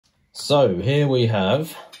So here we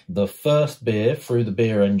have the first beer through the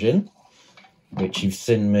beer engine, which you've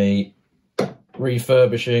seen me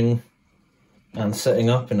refurbishing and setting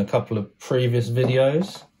up in a couple of previous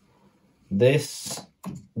videos. This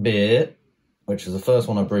beer, which is the first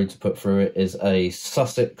one I brewed to put through it, is a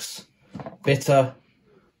Sussex bitter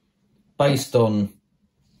based on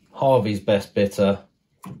Harvey's best bitter,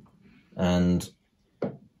 and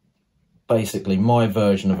basically my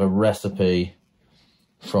version of a recipe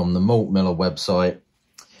from the Malt Miller website,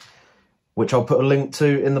 which I'll put a link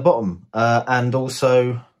to in the bottom, and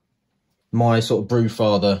also my sort of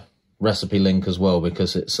Brewfather recipe link as well,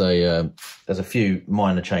 because it's there's a few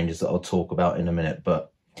minor changes that I'll talk about in a minute,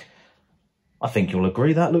 but I think you'll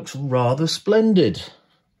agree that looks rather splendid.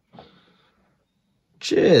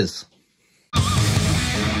 Cheers.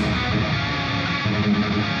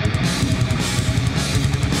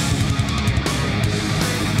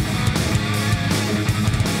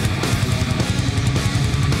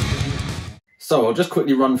 So I'll just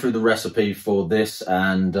quickly run through the recipe for this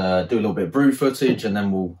and do a little bit of brew footage, and then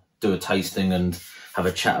we'll do a tasting and have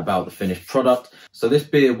a chat about the finished product. So this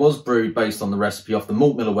beer was brewed based on the recipe off the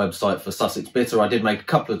Malt Miller website for Sussex Bitter. I did make a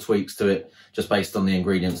couple of tweaks to it just based on the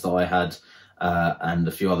ingredients that I had and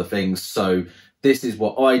a few other things. So this is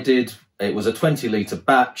what I did. It was a 20-litre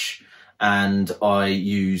batch, and I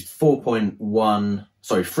used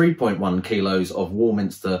 3.1 kilos of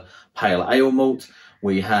Warminster Pale Ale malt.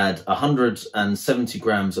 We had 170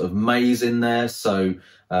 grams of maize in there, so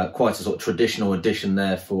quite a sort of traditional addition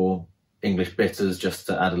there for English bitters, just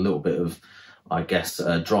to add a little bit of, I guess,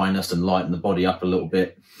 dryness and lighten the body up a little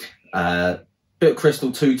bit. Bit of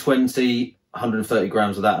Crystal 220, 130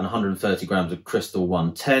 grams of that, and 130 grams of Crystal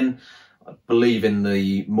 110. I believe in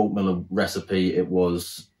the Malt Miller recipe it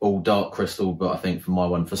was all dark Crystal, but I think for my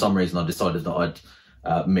one, for some reason I decided that I'd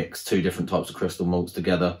mix two different types of crystal malts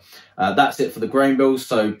together. That's it for the grain bills,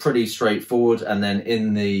 so pretty straightforward. And then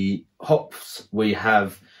in the hops we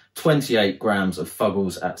have 28 grams of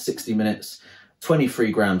Fuggles at 60 minutes,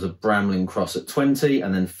 23 grams of Bramling Cross at 20,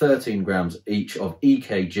 and then 13 grams each of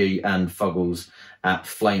EKG and Fuggles at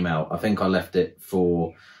Flame Out. I think I left it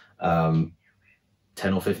for 10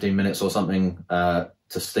 or 15 minutes or something to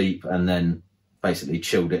steep, and then basically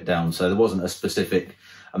chilled it down. So there wasn't a specific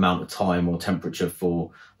amount of time or temperature for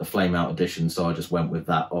the Flame Out edition, so I just went with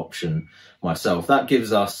that option myself. That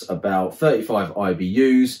gives us about 35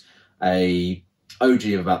 IBUs, a OG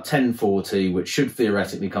of about 1040, which should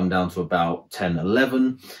theoretically come down to about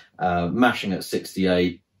 1011, mashing at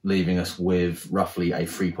 68, leaving us with roughly a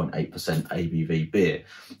 3.8% ABV beer,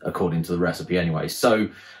 according to the recipe anyway. So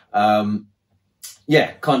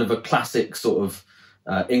yeah, kind of a classic sort of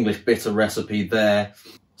English bitter recipe there.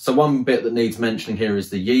 So one bit that needs mentioning here is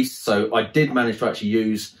the yeast. So I did manage to actually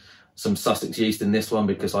use some Sussex yeast in this one,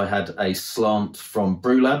 because I had a slant from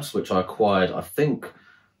Brew Labs, which I acquired, I think,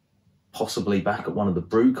 possibly back at one of the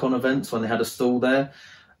BrewCon events when they had a stall there.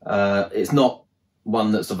 It's not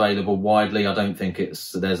one that's available widely. I don't think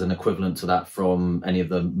there's an equivalent to that from any of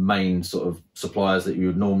the main sort of suppliers that you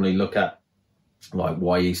would normally look at, like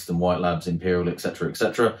Y Yeast and White Labs, Imperial, etc.,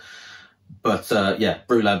 etc. But yeah,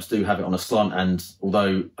 Brew Labs do have it on a slant, and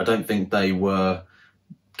although I don't think they were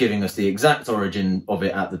giving us the exact origin of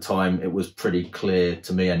it at the time, it was pretty clear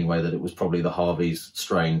to me anyway that it was probably the Harveys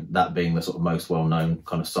strain, that being the sort of most well-known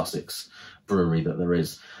kind of Sussex brewery that there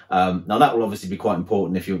is. Now that will obviously be quite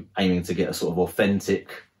important if you're aiming to get a sort of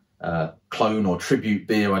authentic clone or tribute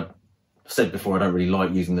beer. I said before I don't really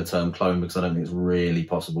like using the term clone, because I don't think it's really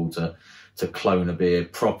possible to clone a beer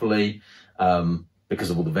properly, because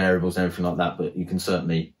of all the variables and everything like that, but you can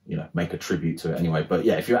certainly, you know, make a tribute to it anyway. But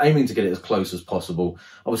yeah, if you're aiming to get it as close as possible,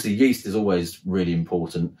 obviously yeast is always really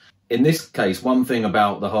important. In this case, one thing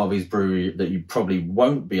about the Harveys brewery that you probably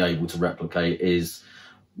won't be able to replicate is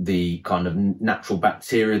the kind of natural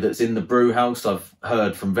bacteria that's in the brew house. I've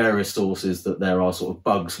heard from various sources that there are sort of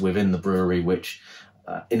bugs within the brewery which,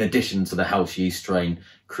 in addition to the house yeast strain,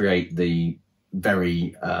 create the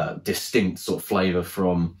very distinct sort of flavour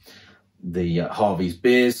from the Harveys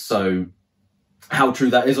beers. So how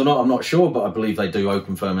true that is or not, I'm not sure, but I believe they do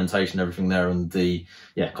open fermentation, everything there, and the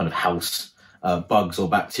kind of house bugs or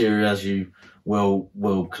bacteria, as you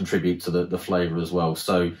will contribute to the flavour as well.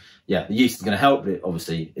 So yeah, the yeast is going to help. It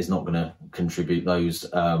obviously is not going to contribute those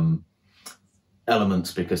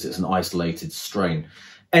elements because it's an isolated strain.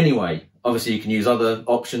 Anyway, obviously you can use other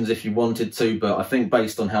options if you wanted to, but I think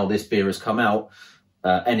based on how this beer has come out,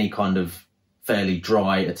 any kind of fairly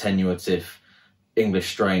dry, attenuative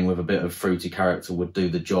English strain with a bit of fruity character would do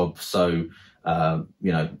the job. So,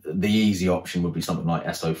 you know, the easy option would be something like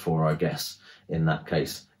SO4, I guess, in that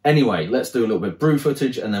case. Anyway, let's do a little bit of brew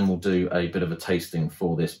footage and then we'll do a bit of a tasting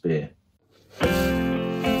for this beer.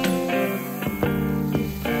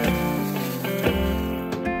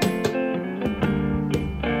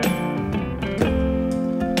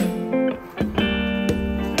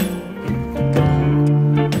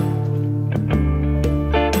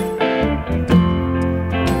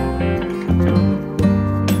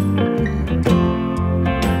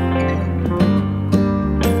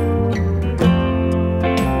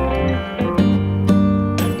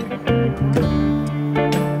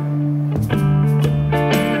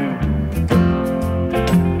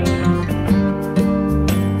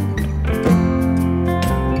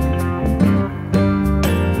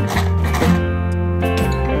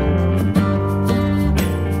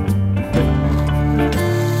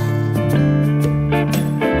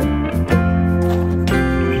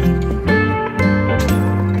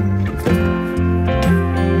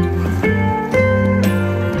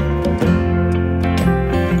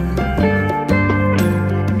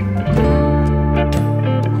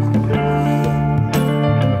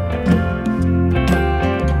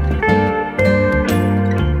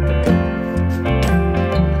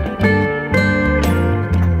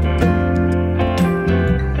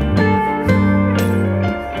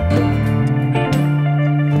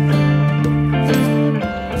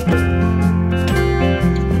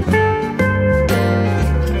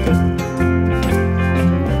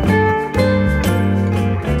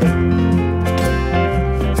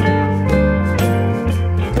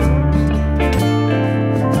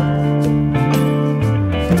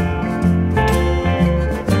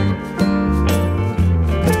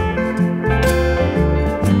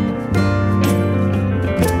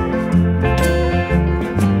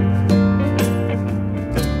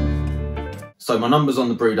 So my numbers on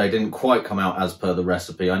the Brewday didn't quite come out as per the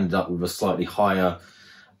recipe. I ended up with a slightly higher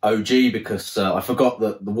OG because I forgot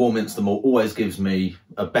that the Warminster malt always gives me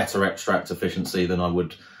a better extract efficiency than I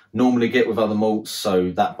would normally get with other malts.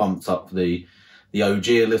 So that bumped up the OG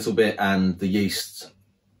a little bit, and the yeast,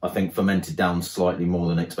 I think, fermented down slightly more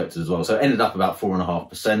than expected as well. So it ended up about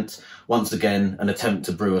 4.5%. Once again, an attempt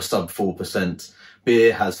to brew a sub 4%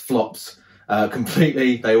 beer has flopped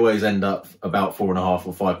completely. They always end up about 4.5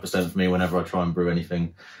 or 5% for me whenever I try and brew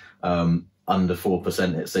anything under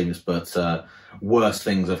 4%, it seems, but worse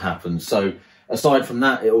things have happened. So aside from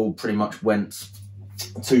that, it all pretty much went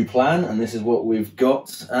to plan, and this is what we've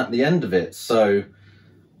got at the end of it. So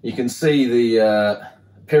you can see the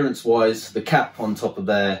appearance-wise, the cap on top of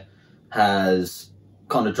there has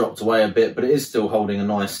kind of dropped away a bit, but it is still holding a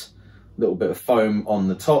nice little bit of foam on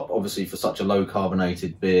the top. Obviously, for such a low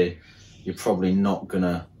carbonated beer, you're probably not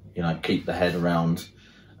gonna, keep the head around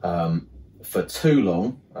for too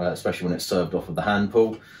long, especially when it's served off of the hand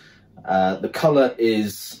pull. The colour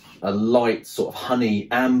is a light sort of honey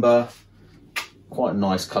amber, quite a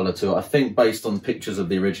nice colour to it. I think based on pictures of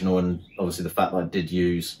the original and obviously the fact that I did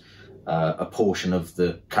use a portion of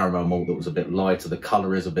the caramel malt that was a bit lighter, the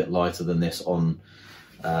colour is a bit lighter than this on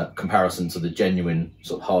comparison to the genuine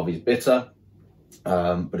sort of Harveys bitter,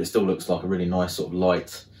 but it still looks like a really nice sort of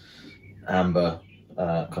light amber,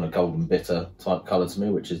 kind of golden bitter type colour to me,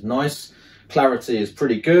 which is nice. Clarity is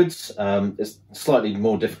pretty good. It's slightly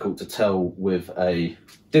more difficult to tell with a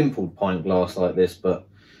dimpled pint glass like this, but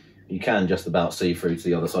you can just about see through to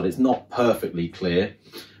the other side. It's not perfectly clear.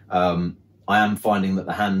 I am finding that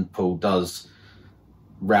the hand pull does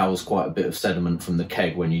rouse quite a bit of sediment from the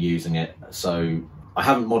keg when you're using it. So I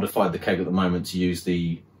haven't modified the keg at the moment to use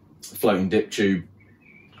the floating dip tube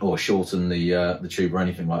or shorten the tube or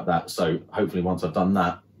anything like that. So hopefully once I've done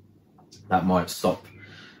that, that might stop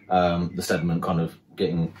the sediment kind of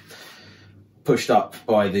getting pushed up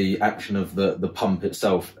by the action of the pump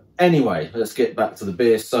itself. Anyway, let's get back to the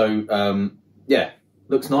beer. So yeah,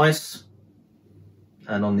 looks nice.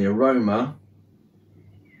 And on the aroma,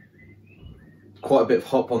 quite a bit of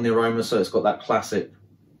hop on the aroma. So it's got that classic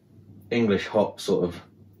English hop, sort of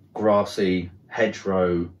grassy,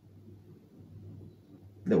 hedgerow,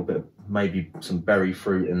 little bit of maybe some berry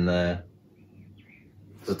fruit in there.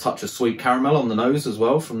 There's a touch of sweet caramel on the nose as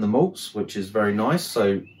well from the malts, which is very nice.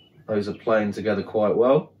 So those are playing together quite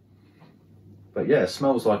well. But yeah, it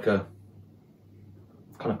smells like a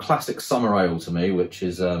kind of classic summer ale to me, which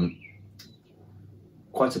is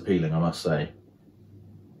quite appealing, I must say.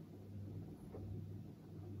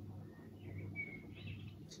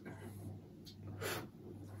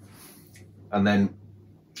 And then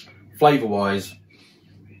flavour-wise,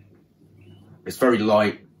 it's very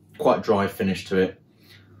light, quite dry finish to it.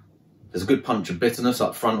 There's a good punch of bitterness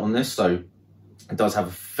up front on this, so it does have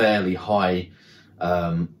a fairly high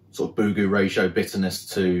sort of Boogoo ratio bitterness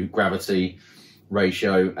to gravity.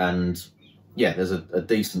 ratio, and yeah, there's a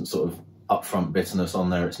decent sort of upfront bitterness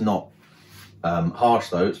on there. It's not harsh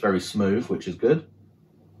though, it's very smooth, which is good.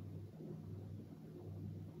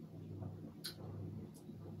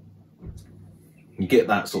 You get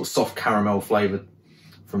that sort of soft caramel flavour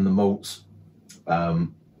from the malts, a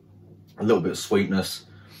little bit of sweetness.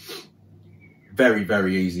 Very,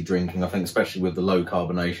 very easy drinking, I think, especially with the low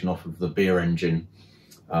carbonation off of the beer engine.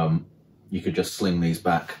 You could just sling these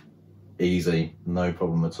back easy, no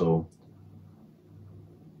problem at all.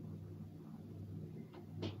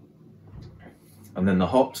 And then the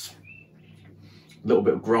hops, a little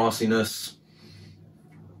bit of grassiness.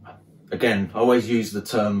 Again, I always use the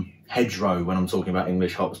term hedgerow when I'm talking about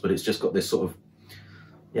English hops, but it's just got this sort of,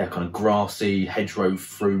 yeah, kind of grassy hedgerow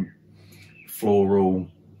fruit, floral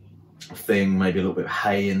thing, maybe a little bit of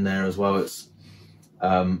hay in there as well. It's,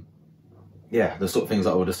 yeah, the sort of things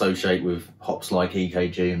that I would associate with hops like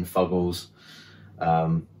EKG and Fuggles.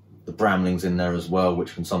 The bramling's in there as well,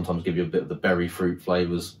 which can sometimes give you a bit of the berry fruit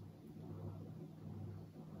flavours.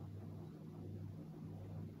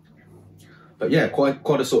 But yeah,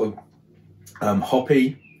 quite a sort of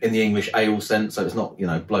hoppy in the English ale sense. So it's not, you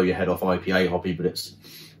know, blow your head off IPA hoppy, but it's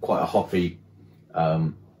quite a hoppy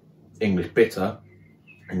English bitter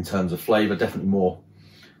in terms of flavour. Definitely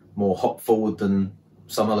more hop forward than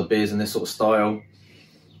some other beers in this sort of style.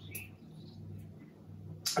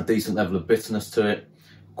 A decent level of bitterness to it.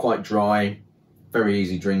 Quite dry, very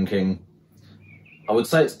easy drinking. I would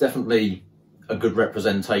say it's definitely a good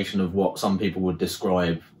representation of what some people would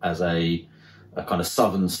describe as a kind of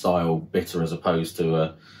southern style bitter, as opposed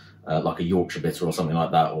to like a Yorkshire bitter or something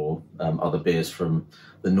like that, or other beers from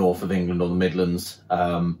the north of England or the Midlands,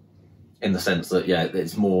 in the sense that, yeah,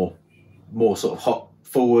 it's more sort of hop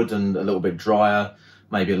forward and a little bit drier,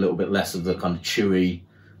 maybe a little bit less of the kind of chewy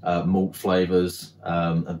malt flavours,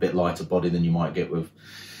 a bit lighter body than you might get with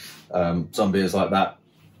some beers like that.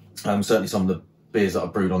 Certainly some of the beers that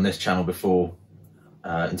I've brewed on this channel before,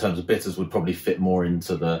 in terms of bitters, would probably fit more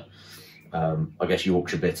into the I guess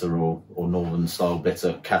Yorkshire bitter or northern style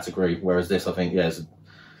bitter category, whereas this, I think, yeah, is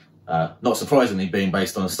not surprisingly, being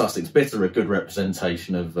based on a Sussex bitter, a good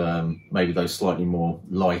representation of maybe those slightly more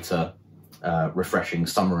lighter, refreshing,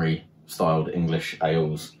 summery styled English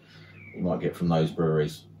ales you might get from those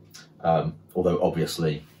breweries. Although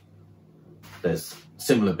obviously there's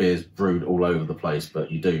similar beers brewed all over the place,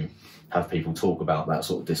 but you do have people talk about that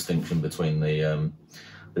sort of distinction between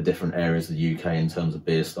the different areas of the UK in terms of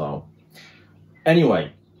beer style.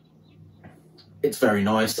 Anyway, it's very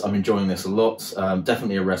nice. I'm enjoying this a lot.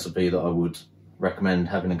 Definitely a recipe that I would recommend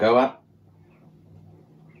having a go at.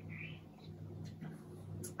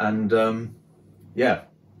 And yeah,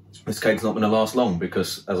 this cake's not going to last long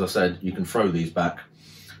because, as I said, you can throw these back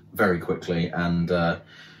very quickly, and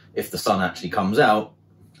if the sun actually comes out,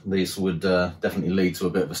 these would definitely lead to a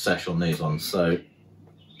bit of a sesh on these ones. So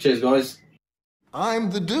cheers, guys. I'm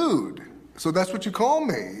the dude. So that's what you call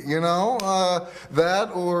me, you know? That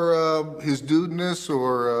or his dudeness,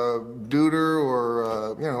 or duder,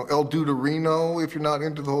 or, you know, El Duderino, if you're not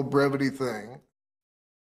into the whole brevity thing.